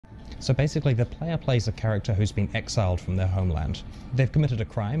So basically, the player plays a character who's been exiled from their homeland. They've committed a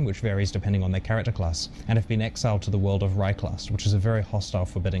crime, which varies depending on their character class, and have been exiled to the world of Ryklast, which is a very hostile,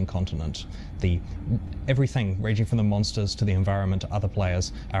 forbidding continent. Everything, ranging from the monsters to the environment to other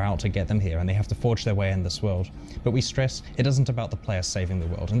players, are out to get them here, and they have to forge their way in this world. But we stress, it isn't about the player saving the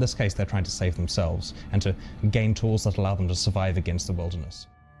world. In this case, they're trying to save themselves, and to gain tools that allow them to survive against the wilderness.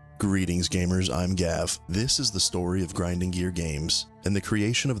 Greetings gamers, I'm Gav. This is the story of Grinding Gear Games and the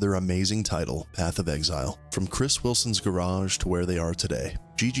creation of their amazing title, Path of Exile. From Chris Wilson's garage to where they are today,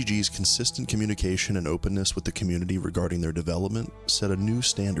 GGG's consistent communication and openness with the community regarding their development set a new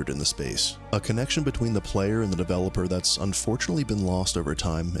standard in the space. A connection between the player and the developer that's unfortunately been lost over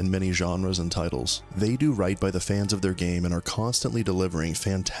time in many genres and titles. They do right by the fans of their game and are constantly delivering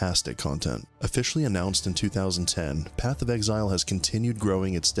fantastic content. Officially announced in 2010, Path of Exile has continued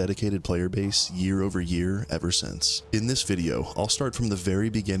growing its dedicated player base year over year ever since. In this video, I'll start from the very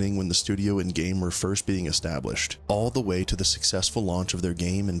beginning when the studio and game were first being established, all the way to the successful launch of their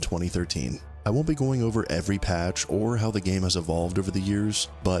game in 2013. I won't be going over every patch or how the game has evolved over the years,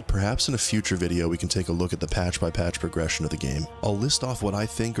 but perhaps in a future video we can take a look at the patch-by-patch progression of the game. I'll list off what I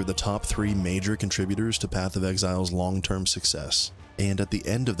think are the top 3 major contributors to Path of Exile's long-term success. And at the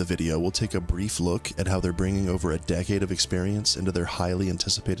end of the video, we'll take a brief look at how they're bringing over a decade of experience into their highly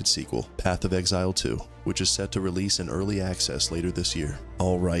anticipated sequel, Path of Exile 2, which is set to release in early access later this year.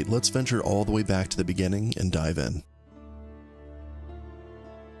 Alright, let's venture all the way back to the beginning and dive in.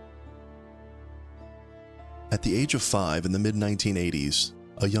 At the age of 5 in the mid-1980s,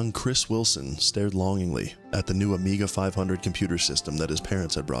 a young Chris Wilson stared longingly at the new Amiga 500 computer system that his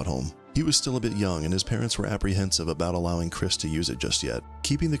parents had brought home. He was still a bit young, and his parents were apprehensive about allowing Chris to use it just yet.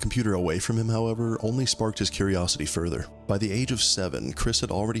 Keeping the computer away from him, however, only sparked his curiosity further. By the age of 7, Chris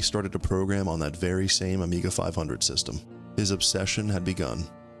had already started to program on that very same Amiga 500 system. His obsession had begun.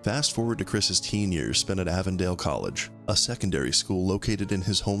 Fast forward to Chris's teen years spent at Avondale College, a secondary school located in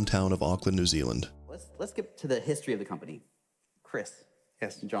his hometown of Auckland, New Zealand. Let's get to the history of the company. Chris.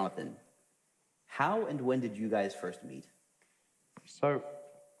 Yes. Johnathan. How and when did you guys first meet? So,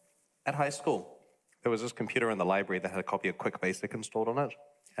 at high school, there was this computer in the library that had a copy of Quick Basic installed on it.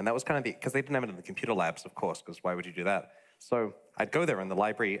 And that was kind of because they didn't have it in the computer labs, of course, because why would you do that? So I'd go there in the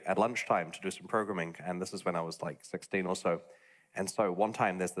library at lunchtime to do some programming, and this is when I was like 16 or so. And so one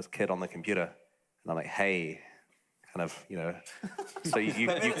time there's this kid on the computer, and I'm like, hey, kind of, you know, so you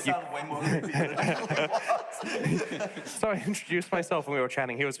way more So I introduced myself when we were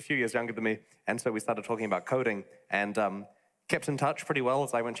chatting. He was a few years younger than me, and so we started talking about coding, and kept in touch pretty well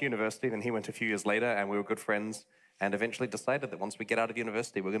as I went to university. Then he went a few years later, and we were good friends, and eventually decided that once we get out of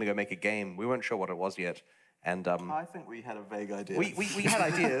university, we're going to go make a game. We weren't sure what it was yet, and I think we had a vague idea. we had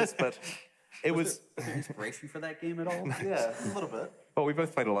ideas, but it was there inspiration for that game at all? Yeah, a little bit. Well, we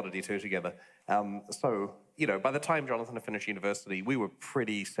both played a lot of D2 together. So, you know, by the time Johnathan had finished university, we were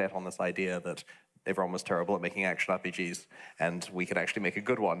pretty set on this idea that everyone was terrible at making action RPGs, and we could actually make a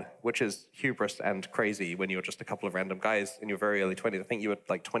good one, which is hubris and crazy when you're just a couple of random guys in your very early 20s. I think you were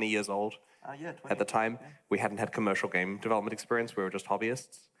like 20 years old Yeah, 20. at the time. Yeah. We hadn't had commercial game development experience. We were just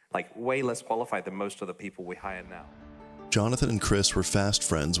hobbyists, like way less qualified than most of the people we hire now. Johnathan and Chris were fast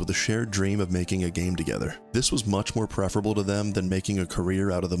friends with a shared dream of making a game together. This was much more preferable to them than making a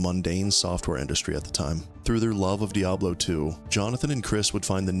career out of the mundane software industry at the time. Through their love of Diablo 2, Johnathan and Chris would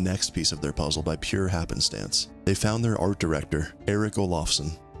find the next piece of their puzzle by pure happenstance. They found their art director, Erik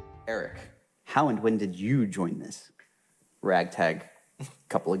Olofsson. Erik, how and when did you join this ragtag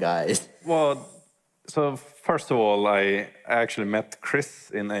couple of guys? Well, so first of all, I actually met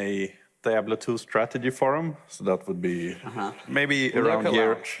Chris in a Diablo 2 strategy forum, so that would be maybe around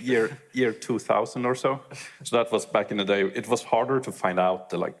year 2000 or so. So that was back in the day. It was harder to find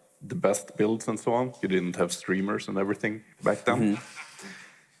out the best builds and so on. You didn't have streamers and everything back then.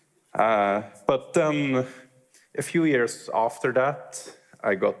 But then a few years after that,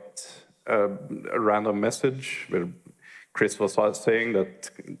 I got a random message where Chris was saying that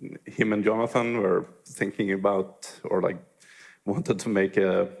him and Johnathan were thinking about wanted to make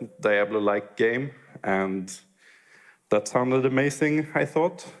a Diablo-like game, and that sounded amazing, I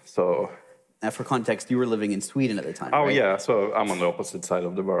thought. So, now, for context, you were living in Sweden at the time, oh, right? yeah, so I'm on the opposite side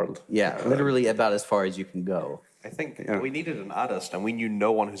of the world. Yeah, literally about as far as you can go. I think we needed an artist, and we knew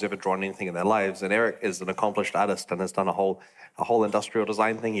no one who's ever drawn anything in their lives. And Erik is an accomplished artist and has done a whole industrial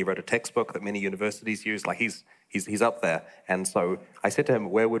design thing. He wrote a textbook that many universities use. Like he's up there. And so I said to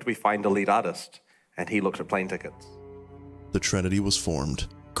him, "Where would we find a lead artist?" And he looked at plane tickets. The Trinity was formed.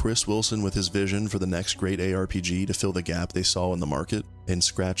 Chris Wilson with his vision for the next great ARPG to fill the gap they saw in the market and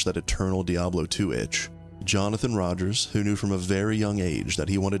scratch that eternal Diablo 2 itch. Johnathan Rogers, who knew from a very young age that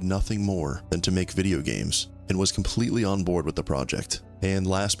he wanted nothing more than to make video games and was completely on board with the project. And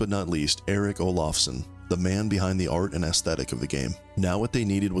last but not least, Erik Olofsson, the man behind the art and aesthetic of the game. Now what they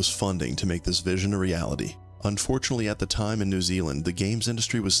needed was funding to make this vision a reality. Unfortunately, at the time in New Zealand, the games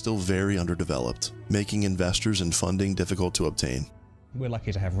industry was still very underdeveloped, making investors and funding difficult to obtain. We're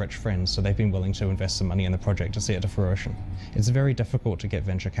lucky to have rich friends, so they've been willing to invest some money in the project to see it to fruition. It's very difficult to get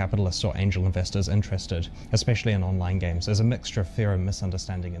venture capitalists or angel investors interested, especially in online games. There's a mixture of fear and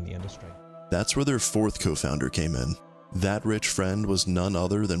misunderstanding in the industry. That's where their fourth co-founder came in. That rich friend was none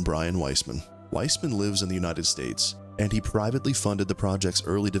other than Brian Weissman. Weissman lives in the United States, and he privately funded the project's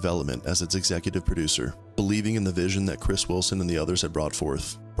early development as its executive producer, believing in the vision that Chris Wilson and the others had brought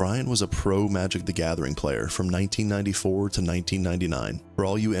forth. Brian was a pro Magic the Gathering player from 1994 to 1999. For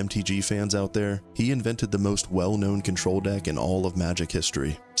all you MTG fans out there, he invented the most well-known control deck in all of Magic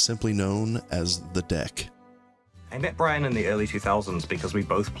history, simply known as the deck. I met Brian in the early 2000s because we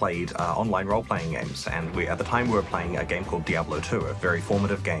both played online role-playing games, and at the time we were playing a game called Diablo 2, a very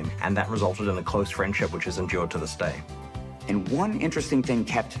formative game, and that resulted in a close friendship which has endured to this day. And one interesting thing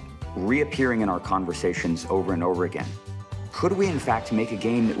kept reappearing in our conversations over and over again. Could we in fact make a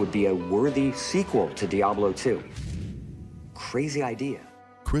game that would be a worthy sequel to Diablo 2? Crazy idea.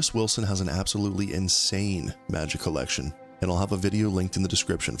 Chris Wilson has an absolutely insane Magic collection, and I'll have a video linked in the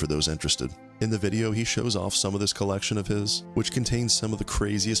description for those interested. In the video, he shows off some of this collection of his, which contains some of the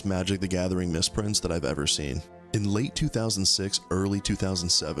craziest Magic the Gathering misprints that I've ever seen. In late 2006, early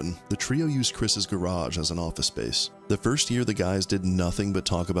 2007, the trio used Chris's garage as an office space. The first year, the guys did nothing but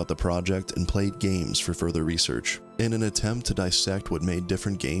talk about the project and played games for further research, in an attempt to dissect what made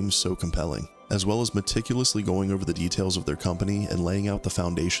different games so compelling, as well as meticulously going over the details of their company and laying out the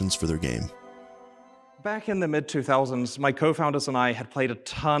foundations for their game. Back in the mid-2000s, my co-founders and I had played a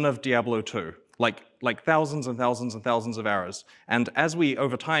ton of Diablo 2, like thousands and thousands and thousands of hours. And as we,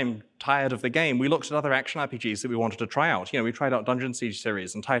 over time, tired of the game, we looked at other action RPGs that we wanted to try out. You know, we tried out Dungeon Siege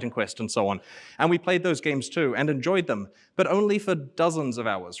series and Titan Quest and so on. And we played those games too and enjoyed them, but only for dozens of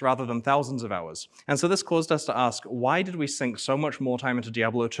hours rather than thousands of hours. And so this caused us to ask, why did we sink so much more time into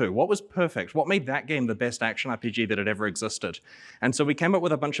Diablo 2? What was perfect? What made that game the best action RPG that had ever existed? And so we came up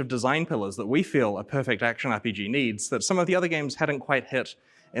with a bunch of design pillars that we feel a perfect action RPG needs that some of the other games hadn't quite hit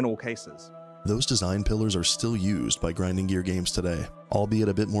in all cases. Those design pillars are still used by Grinding Gear Games today, albeit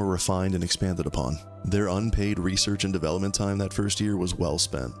a bit more refined and expanded upon. Their unpaid research and development time that first year was well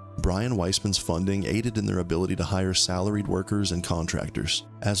spent. Brian Weissman's funding aided in their ability to hire salaried workers and contractors,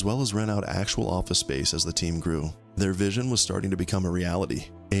 as well as rent out actual office space as the team grew. Their vision was starting to become a reality,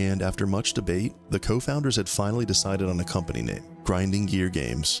 and after much debate, the co-founders had finally decided on a company name, Grinding Gear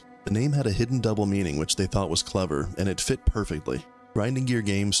Games. The name had a hidden double meaning which they thought was clever, and it fit perfectly. Grinding Gear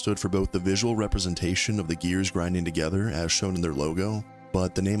Games stood for both the visual representation of the gears grinding together as shown in their logo,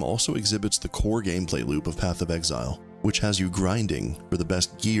 but the name also exhibits the core gameplay loop of Path of Exile, which has you grinding for the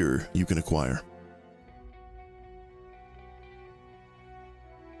best gear you can acquire.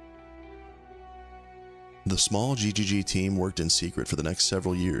 The small GGG team worked in secret for the next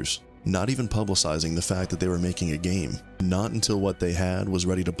several years, not even publicizing the fact that they were making a game, not until what they had was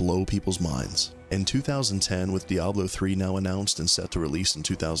ready to blow people's minds. In 2010, with Diablo 3 now announced and set to release in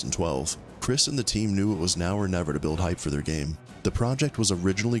 2012, Chris and the team knew it was now or never to build hype for their game. The project was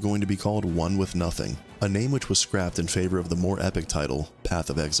originally going to be called One With Nothing, a name which was scrapped in favor of the more epic title, Path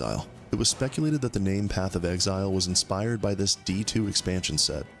of Exile. It was speculated that the name Path of Exile was inspired by this D2 expansion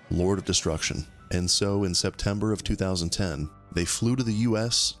set, Lord of Destruction, and so in September of 2010, they flew to the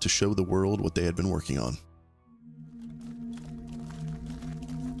US to show the world what they had been working on.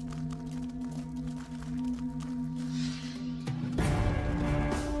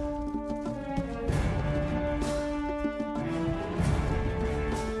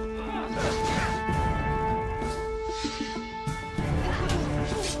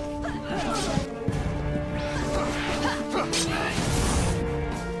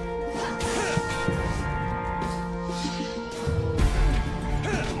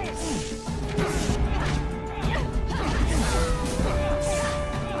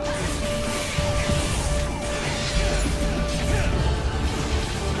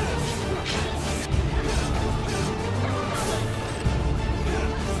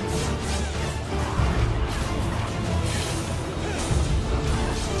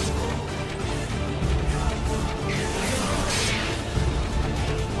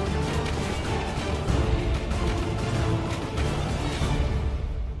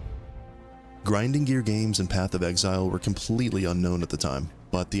 Grinding Gear Games and Path of Exile were completely unknown at the time,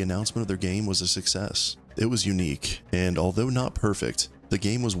 but the announcement of their game was a success. It was unique, and although not perfect, the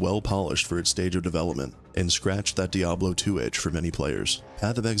game was well polished for its stage of development. and scratched that Diablo 2 itch for many players.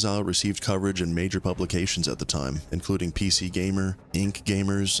 Path of Exile received coverage in major publications at the time, including PC Gamer, Inc.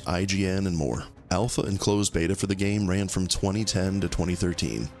 Gamers, IGN, and more. Alpha and closed beta for the game ran from 2010 to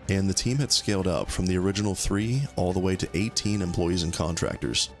 2013, and the team had scaled up from the original 3 all the way to 18 employees and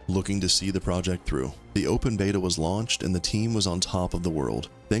contractors, looking to see the project through. The open beta was launched and the team was on top of the world.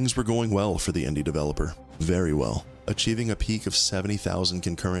 Things were going well for the indie developer. Very well, achieving a peak of 70,000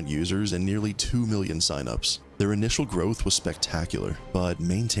 concurrent users and nearly 2 million signups. Their initial growth was spectacular, but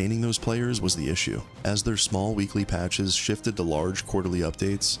maintaining those players was the issue. As their small weekly patches shifted to large quarterly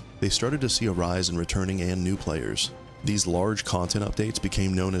updates, they started to see a rise in returning and new players. These large content updates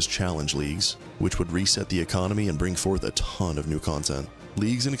became known as challenge leagues, which would reset the economy and bring forth a ton of new content.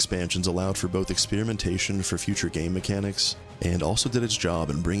 Leagues and expansions allowed for both experimentation for future game mechanics, and also did its job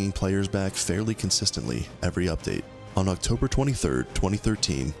in bringing players back fairly consistently every update. On October 23,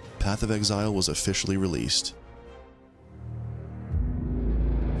 2013, Path of Exile was officially released.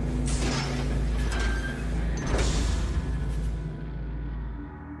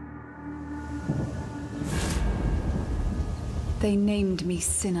 They named me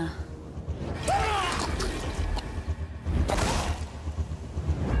Sinner.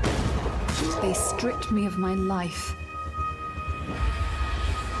 They stripped me of my life.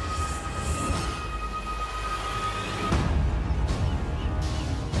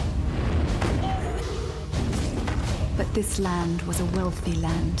 But this land was a wealthy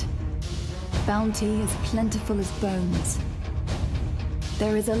land. Bounty as plentiful as bones.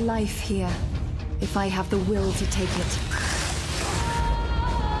 There is a life here, if I have the will to take it.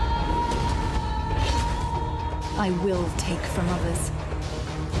 I will take from others.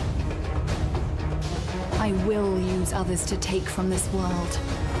 I will use others to take from this world.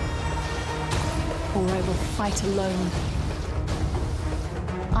 Or I will fight alone.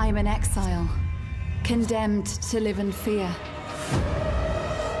 I am an exile, condemned to live in fear.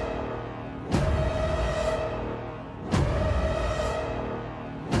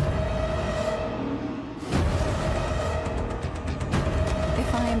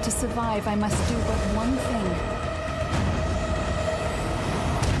 If I am to survive, I must do but one thing.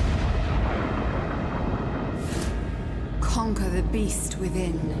 Conquer the beast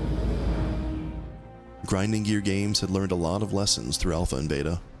within. Grinding Gear Games had learned a lot of lessons through Alpha and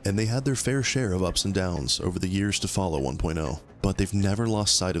Beta, and they had their fair share of ups and downs over the years to follow 1.0, but they've never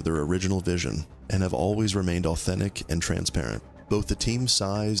lost sight of their original vision and have always remained authentic and transparent. Both the team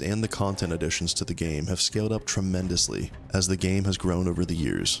size and the content additions to the game have scaled up tremendously as the game has grown over the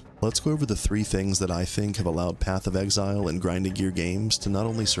years. Let's go over the 3 things that I think have allowed Path of Exile and Grinding Gear Games to not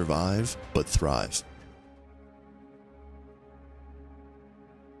only survive, but thrive.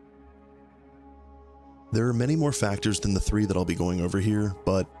 There are many more factors than the 3 that I'll be going over here,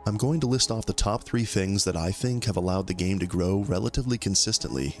 but I'm going to list off the top 3 things that I think have allowed the game to grow relatively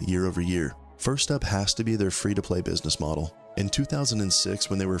consistently year over year. First up has to be their free-to-play business model. In 2006,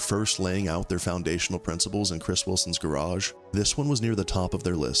 when they were first laying out their foundational principles in Chris Wilson's garage, this one was near the top of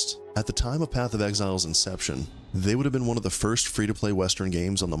their list. At the time of Path of Exile's inception, they would have been one of the first free-to-play Western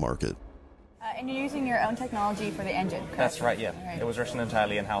games on the market. And you're using your own technology for the engine, correct? That's right, yeah. Right. It was written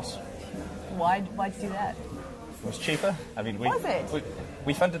entirely in-house. Why'd you do that? It was cheaper. I mean,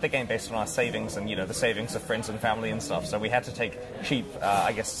 we funded the game based on our savings and, the savings of friends and family and stuff. So we had to take cheap,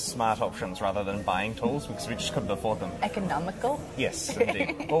 smart options rather than buying tools because we just couldn't afford them. Economical? Yes,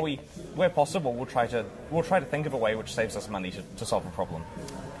 indeed. Well, where possible, we'll try to think of a way which saves us money to solve a problem.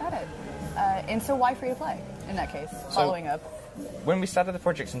 Got it. And so why free to play in that case? Following up. When we started the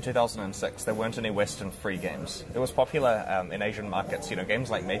project in 2006, there weren't any Western free games. It was popular in Asian markets. Games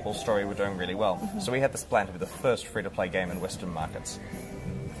like MapleStory were doing really well. Mm-hmm. So we had this plan to be the first free-to-play game in Western markets.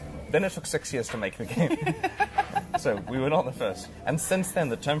 Then it took 6 years to make the game. So we were not the first. And since then,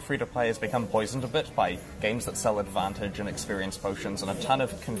 the term free-to-play has become poisoned a bit by games that sell advantage and experience potions and a ton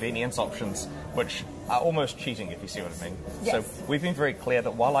of convenience options, which are almost cheating, if you see what I mean. Yes. So we've been very clear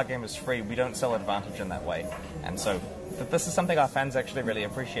that while our game is free, we don't sell advantage in that way. And so this is something our fans actually really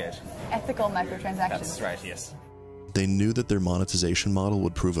appreciate. Ethical microtransactions. That's right, yes. They knew that their monetization model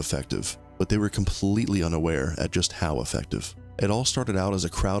would prove effective, but they were completely unaware at just how effective. It all started out as a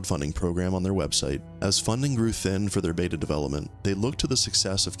crowdfunding program on their website. As funding grew thin for their beta development, they looked to the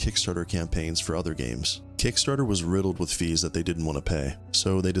success of Kickstarter campaigns for other games. Kickstarter was riddled with fees that they didn't want to pay,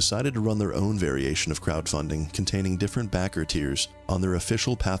 so they decided to run their own variation of crowdfunding containing different backer tiers on their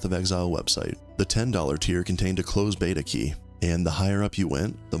official Path of Exile website. The $10 tier contained a closed beta key, And the higher up you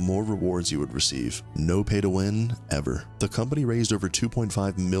went, the more rewards you would receive. No pay to win, ever. The company raised over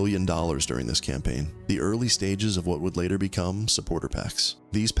 $2.5 million during this campaign, the early stages of what would later become supporter packs.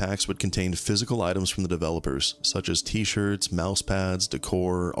 These packs would contain physical items from the developers, such as t-shirts, mouse pads,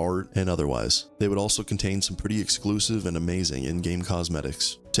 decor, art, and otherwise. They would also contain some pretty exclusive and amazing in-game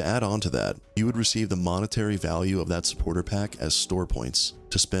cosmetics. To add on to that, you would receive the monetary value of that supporter pack as store points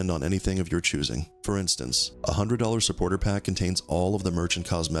to spend on anything of your choosing. For instance, a $100 supporter pack contains all of the merchant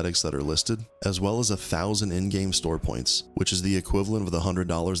cosmetics that are listed, as well as 1,000 in-game store points, which is the equivalent of the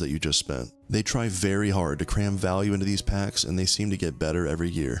 $100 that you just spent. They try very hard to cram value into these packs, and they seem to get better every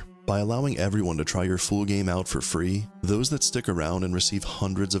year. By allowing everyone to try your full game out for free, those that stick around and receive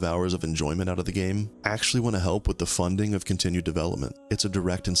hundreds of hours of enjoyment out of the game actually want to help with the funding of continued development. It's a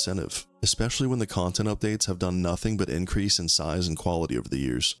direct incentive, especially when the content updates have done nothing but increase in size and quality over the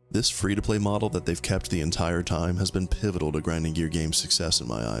years. This free-to-play model that they've kept the entire time has been pivotal to Grinding Gear Games' success in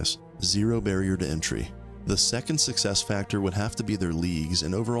my eyes. Zero barrier to entry. The second success factor would have to be their leagues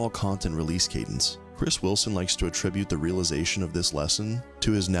and overall content release cadence. Chris Wilson likes to attribute the realization of this lesson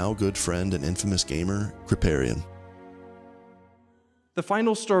to his now good friend and infamous gamer, Kripparrian. The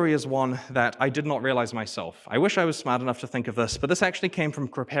final story is one that I did not realize myself. I wish I was smart enough to think of this, but this actually came from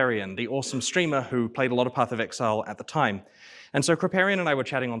Kripparrian, the awesome streamer who played a lot of Path of Exile at the time. And so Kripparrian and I were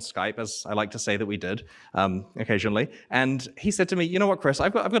chatting on Skype, as I like to say that we did occasionally, and he said to me, you know what, Chris,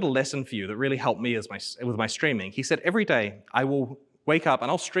 I've got a lesson for you that really helped me with my streaming. He said, every day I will wake up and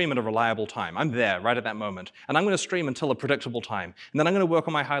I'll stream at a reliable time. I'm there right at that moment. And I'm going to stream until a predictable time. And then I'm going to work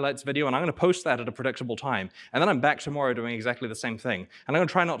on my highlights video and I'm going to post that at a predictable time. And then I'm back tomorrow doing exactly the same thing. And I'm going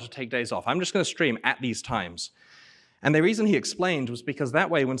to try not to take days off. I'm just going to stream at these times. And the reason he explained was because that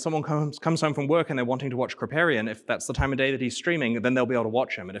way when someone comes home from work and they're wanting to watch Kripparrian, if that's the time of day that he's streaming, then they'll be able to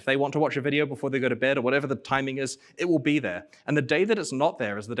watch him. And if they want to watch a video before they go to bed or whatever the timing is, it will be there. And the day that it's not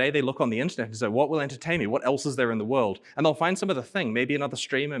there is the day they look on the internet and say, what will entertain me? What else is there in the world? And they'll find some other thing, maybe another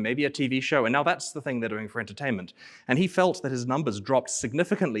streamer, maybe a TV show, and now that's the thing they're doing for entertainment. And he felt that his numbers dropped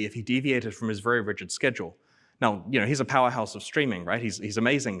significantly if he deviated from his very rigid schedule. Now, you know, he's a powerhouse of streaming, right? He's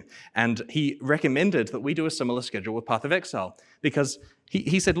amazing. And he recommended that we do a similar schedule with Path of Exile because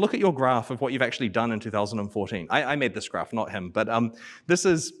he said, look at your graph of what you've actually done in 2014. I made this graph, not him, but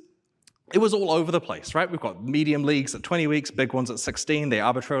it was all over the place, right? We've got medium leagues at 20 weeks, big ones at 16. They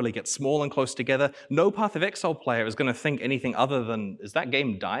arbitrarily get small and close together. No Path of Exile player is going to think anything other than, is that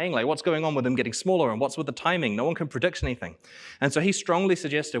game dying? Like, what's going on with them getting smaller, and what's with the timing? No one can predict anything. And so he strongly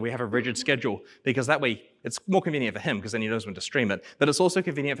suggested we have a rigid schedule, because that way it's more convenient for him, because then he knows when to stream it, but it's also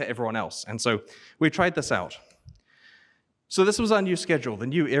convenient for everyone else. And so we tried this out. So this was our new schedule, the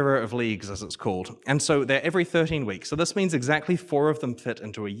new era of leagues, as it's called. And so they're every 13 weeks. So this means exactly 4 of them fit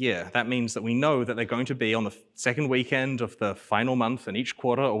into a year. That means that we know that they're going to be on the second weekend of the final month in each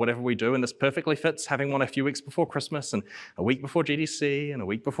quarter or whatever we do. And this perfectly fits having one a few weeks before Christmas and a week before GDC and a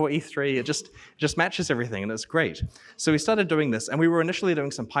week before E3. It just matches everything, and it's great. So we started doing this, and we were initially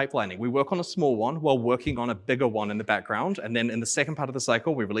doing some pipelining. We work on a small one while working on a bigger one in the background. And then in the second part of the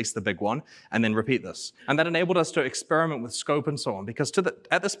cycle, we release the big one and then repeat this. And that enabled us to experiment with scope and so on, because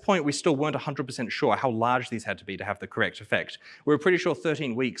at this point, we still weren't 100% sure how large these had to be to have the correct effect. We were pretty sure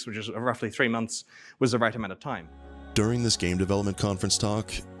 13 weeks, which is roughly 3 months, was the right amount of time. During this game development conference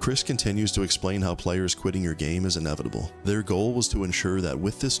talk, Chris continues to explain how players quitting your game is inevitable. Their goal was to ensure that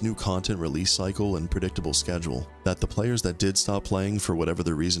with this new content release cycle and predictable schedule, that the players that did stop playing for whatever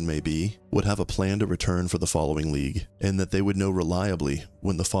the reason may be, would have a plan to return for the following league, and that they would know reliably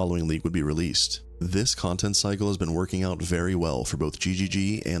when the following league would be released. This content cycle has been working out very well for both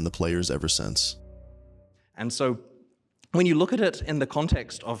GGG and the players ever since. And so when you look at it in the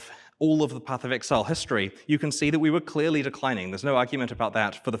context of all of the Path of Exile history, you can see that we were clearly declining. There's no argument about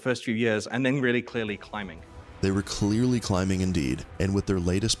that for the first few years, and then really clearly climbing. They were clearly climbing indeed, and with their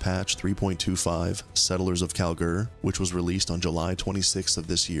latest patch 3.25, Settlers of Kalgur, which was released on July 26th of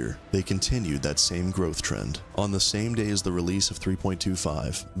this year, they continued that same growth trend. On the same day as the release of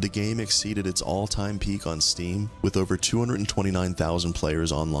 3.25, the game exceeded its all-time peak on Steam with over 229,000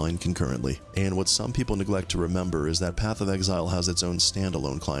 players online concurrently. And what some people neglect to remember is that Path of Exile has its own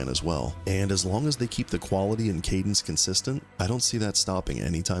standalone client as well. And as long as they keep the quality and cadence consistent, I don't see that stopping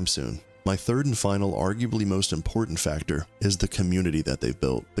anytime soon. My third and final, arguably most important factor is the community that they've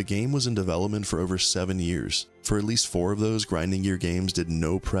built. The game was in development for over 7 years. For at least 4 of those, Grinding Gear Games did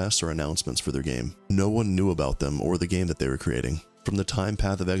no press or announcements for their game. No one knew about them or the game that they were creating. From the time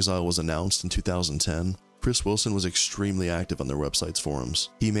Path of Exile was announced in 2010, Chris Wilson was extremely active on their website's forums.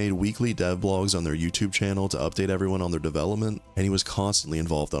 He made weekly dev blogs on their YouTube channel to update everyone on their development, and he was constantly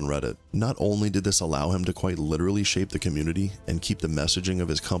involved on Reddit. Not only did this allow him to quite literally shape the community and keep the messaging of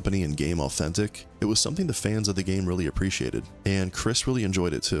his company and game authentic, it was something the fans of the game really appreciated, and Chris really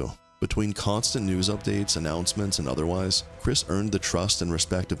enjoyed it too. Between constant news updates, announcements, and otherwise, Chris earned the trust and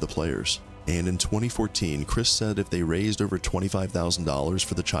respect of the players. And in 2014, Chris said if they raised over $25,000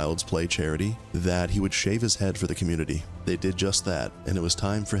 for the Child's Play charity, that he would shave his head for the community. They did just that, and it was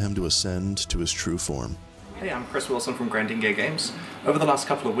time for him to ascend to his true form. Hey, I'm Chris Wilson from GavrynGaming Games. Over the last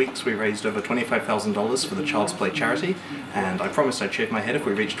couple of weeks, we raised over $25,000 for the Child's Play charity, and I promised I'd shave my head if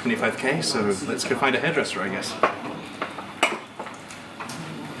we reached 25k, so let's go find a hairdresser, I guess.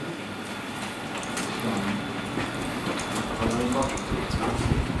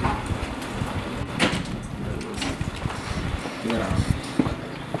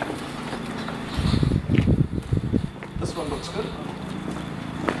 This one looks good.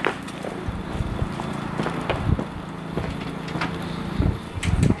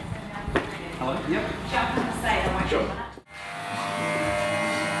 Hello? Yep. Sure.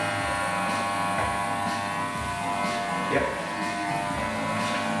 Yep.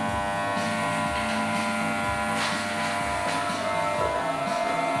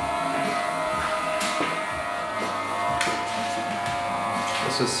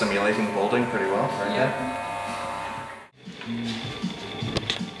 This is simulating balding pretty well, right there.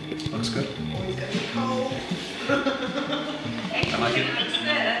 Looks good. I like it.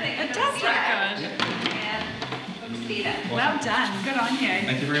 It does look good. Yeah. Well done. Good on you.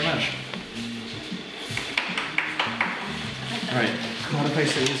 Thank you very much. Alright, I'm gonna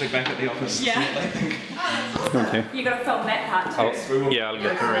paste the music back at the office. Yeah. Okay. You got to film that part too. Yeah, I'll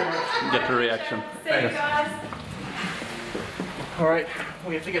get the reaction. See you guys. Alright,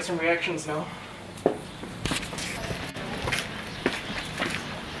 we have to get some reactions now.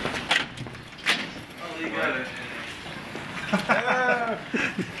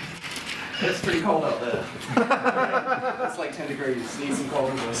 It's pretty cold out there. It's like 10 degrees. Need some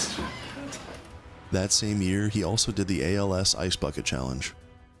cold resist. That same year, he also did the ALS Ice Bucket Challenge.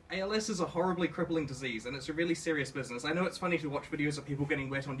 ALS is a horribly crippling disease, and it's a really serious business. I know it's funny to watch videos of people getting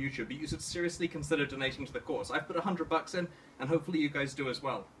wet on YouTube, but you should seriously consider donating to the cause. I've put $100 in, and hopefully you guys do as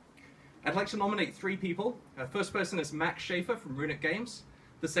well. I'd like to nominate 3 people. First person is Max Schaefer from Runic Games.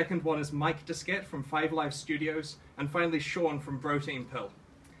 The second one is Mike Diskett from 5 Live Studios, and finally Sean from Bro Team Pill.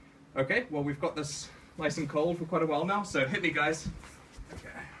 Okay, well we've got this nice and cold for quite a while now, so hit me guys. Okay.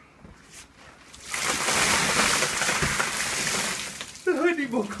 I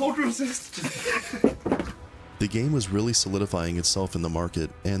need more cold resist. The game was really solidifying itself in the market,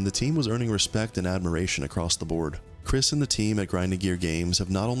 and the team was earning respect and admiration across the board. Chris and the team at GavrynGaming Games have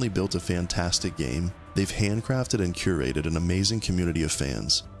not only built a fantastic game, they've handcrafted and curated an amazing community of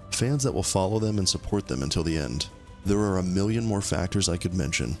fans. Fans that will follow them and support them until the end. There are a million more factors I could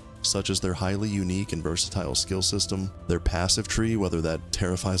mention, such as their highly unique and versatile skill system, their passive tree, whether that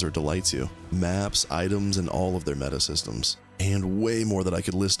terrifies or delights you, maps, items, and all of their meta systems, and way more that I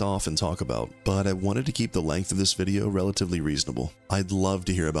could list off and talk about, but I wanted to keep the length of this video relatively reasonable. I'd love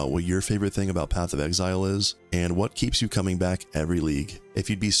to hear about what your favorite thing about Path of Exile is, and what keeps you coming back every league.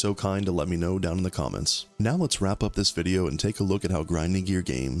 If you'd be so kind to let me know down in the comments. Now let's wrap up this video and take a look at how GavrynGaming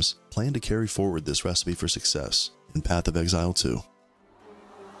Games plan to carry forward this recipe for success in Path of Exile 2.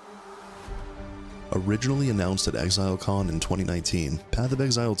 Originally announced at ExileCon in 2019, Path of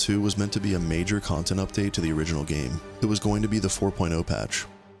Exile 2 was meant to be a major content update to the original game. It was going to be the 4.0 patch.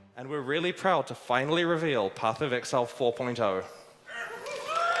 And we're really proud to finally reveal Path of Exile 4.0.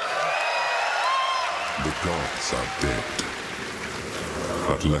 The gods are dead,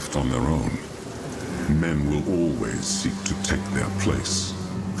 but left on their own, men will always seek to take their place.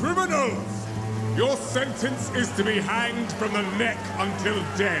 Criminals! Your sentence is to be hanged from the neck until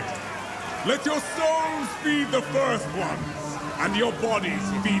dead. Let your souls feed the first ones, and your bodies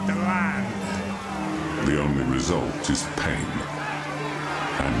feed the land. The only result is pain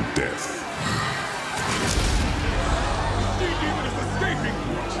and death. The demon is escaping!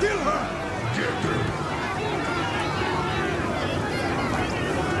 Kill her! Get them.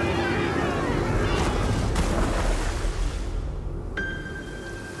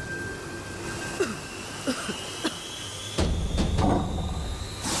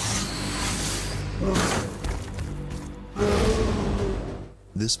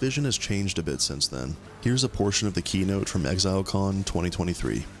 This vision has changed a bit since then. Here's a portion of the keynote from ExileCon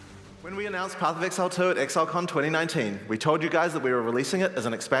 2023. When When we announced Path of Exile 2 at ExileCon 2019, we told you guys that we were releasing it as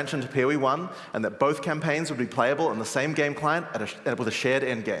an expansion to PoE 1 and that both campaigns would be playable on the same game client with a shared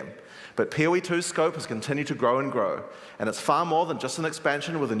endgame. But PoE 2's scope has continued to grow and grow, and it's far more than just an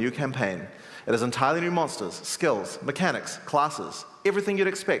expansion with a new campaign. It has entirely new monsters, skills, mechanics, classes, everything you'd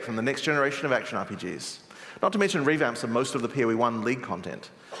expect from the next generation of action RPGs. Not to mention revamps of most of the PoE 1 League content.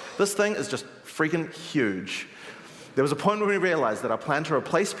 This thing is just freaking huge. There was a point when we realized that our plan to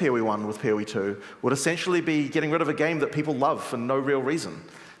replace PoE 1 with PoE 2 would essentially be getting rid of a game that people love for no real reason.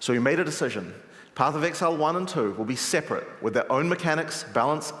 So we made a decision. Path of Exile 1 and 2 will be separate with their own mechanics,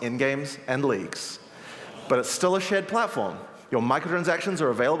 balance, endgames, and leagues. But it's still a shared platform. Your microtransactions are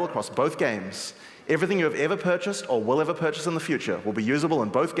available across both games. Everything you have ever purchased or will ever purchase in the future will be usable in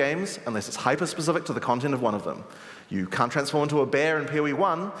both games unless it's hyper-specific to the content of one of them. You can't transform into a bear in PoE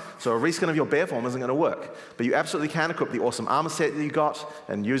 1, so a reskin of your bear form isn't going to work. But you absolutely can equip the awesome armor set that you got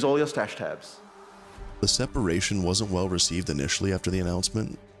and use all your stash tabs. The separation wasn't well received initially after the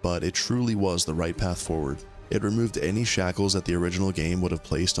announcement, but it truly was the right path forward. It removed any shackles that the original game would have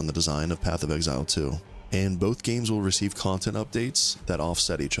placed on the design of Path of Exile 2. And both games will receive content updates that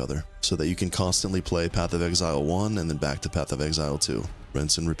offset each other, so that you can constantly play Path of Exile 1 and then back to Path of Exile 2.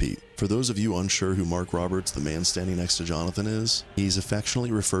 Rinse and repeat. For those of you unsure who Mark Roberts, the man standing next to Johnathan, is, he's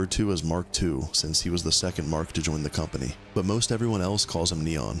affectionately referred to as Mark II since he was the second Mark to join the company, but most everyone else calls him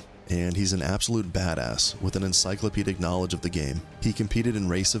Neon. And he's an absolute badass with an encyclopedic knowledge of the game. He competed in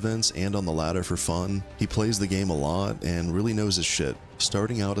race events and on the ladder for fun. He plays the game a lot and really knows his shit.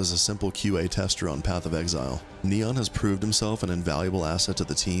 Starting out as a simple QA tester on Path of Exile, Neon has proved himself an invaluable asset to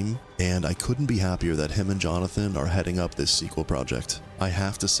the team, and I couldn't be happier that him and Johnathan are heading up this sequel project. I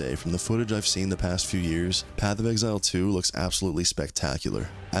have to say, from the footage I've seen the past few years, Path of Exile 2 looks absolutely spectacular.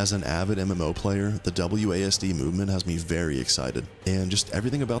 As an avid MMO player, the WASD movement has me very excited, and just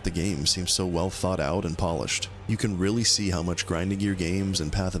everything about the game seems so well thought out and polished. You can really see how much Grinding Gear Games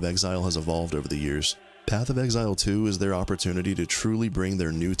and Path of Exile has evolved over the years. Path of Exile 2 is their opportunity to truly bring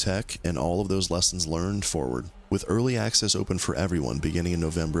their new tech and all of those lessons learned forward, with early access open for everyone beginning in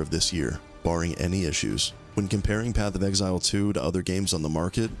November of this year, barring any issues. When comparing Path of Exile 2 to other games on the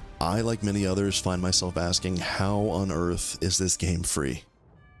market, I, like many others, find myself asking, how on earth is this game free?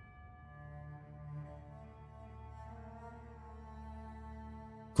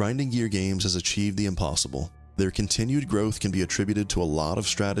 Grinding Gear Games has achieved the impossible. Their continued growth can be attributed to a lot of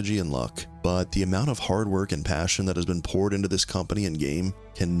strategy and luck, but the amount of hard work and passion that has been poured into this company and game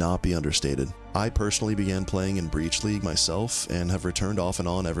cannot be understated. I personally began playing in Breach League myself and have returned off and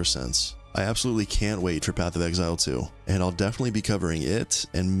on ever since. I absolutely can't wait for Path of Exile 2, and I'll definitely be covering it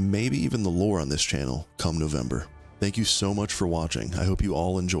and maybe even the lore on this channel come November. Thank you so much for watching. I hope you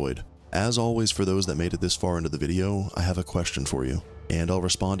all enjoyed. As always, for those that made it this far into the video, I have a question for you, and I'll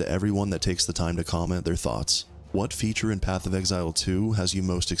respond to everyone that takes the time to comment their thoughts. What feature in Path of Exile 2 has you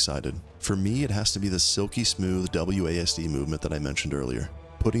most excited? For me, it has to be the silky smooth WASD movement that I mentioned earlier.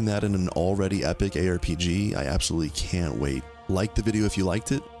 Putting that in an already epic ARPG, I absolutely can't wait. Like the video if you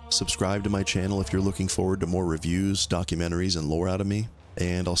liked it, subscribe to my channel if you're looking forward to more reviews, documentaries, and lore out of me,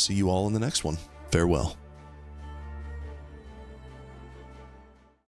 and I'll see you all in the next one. Farewell.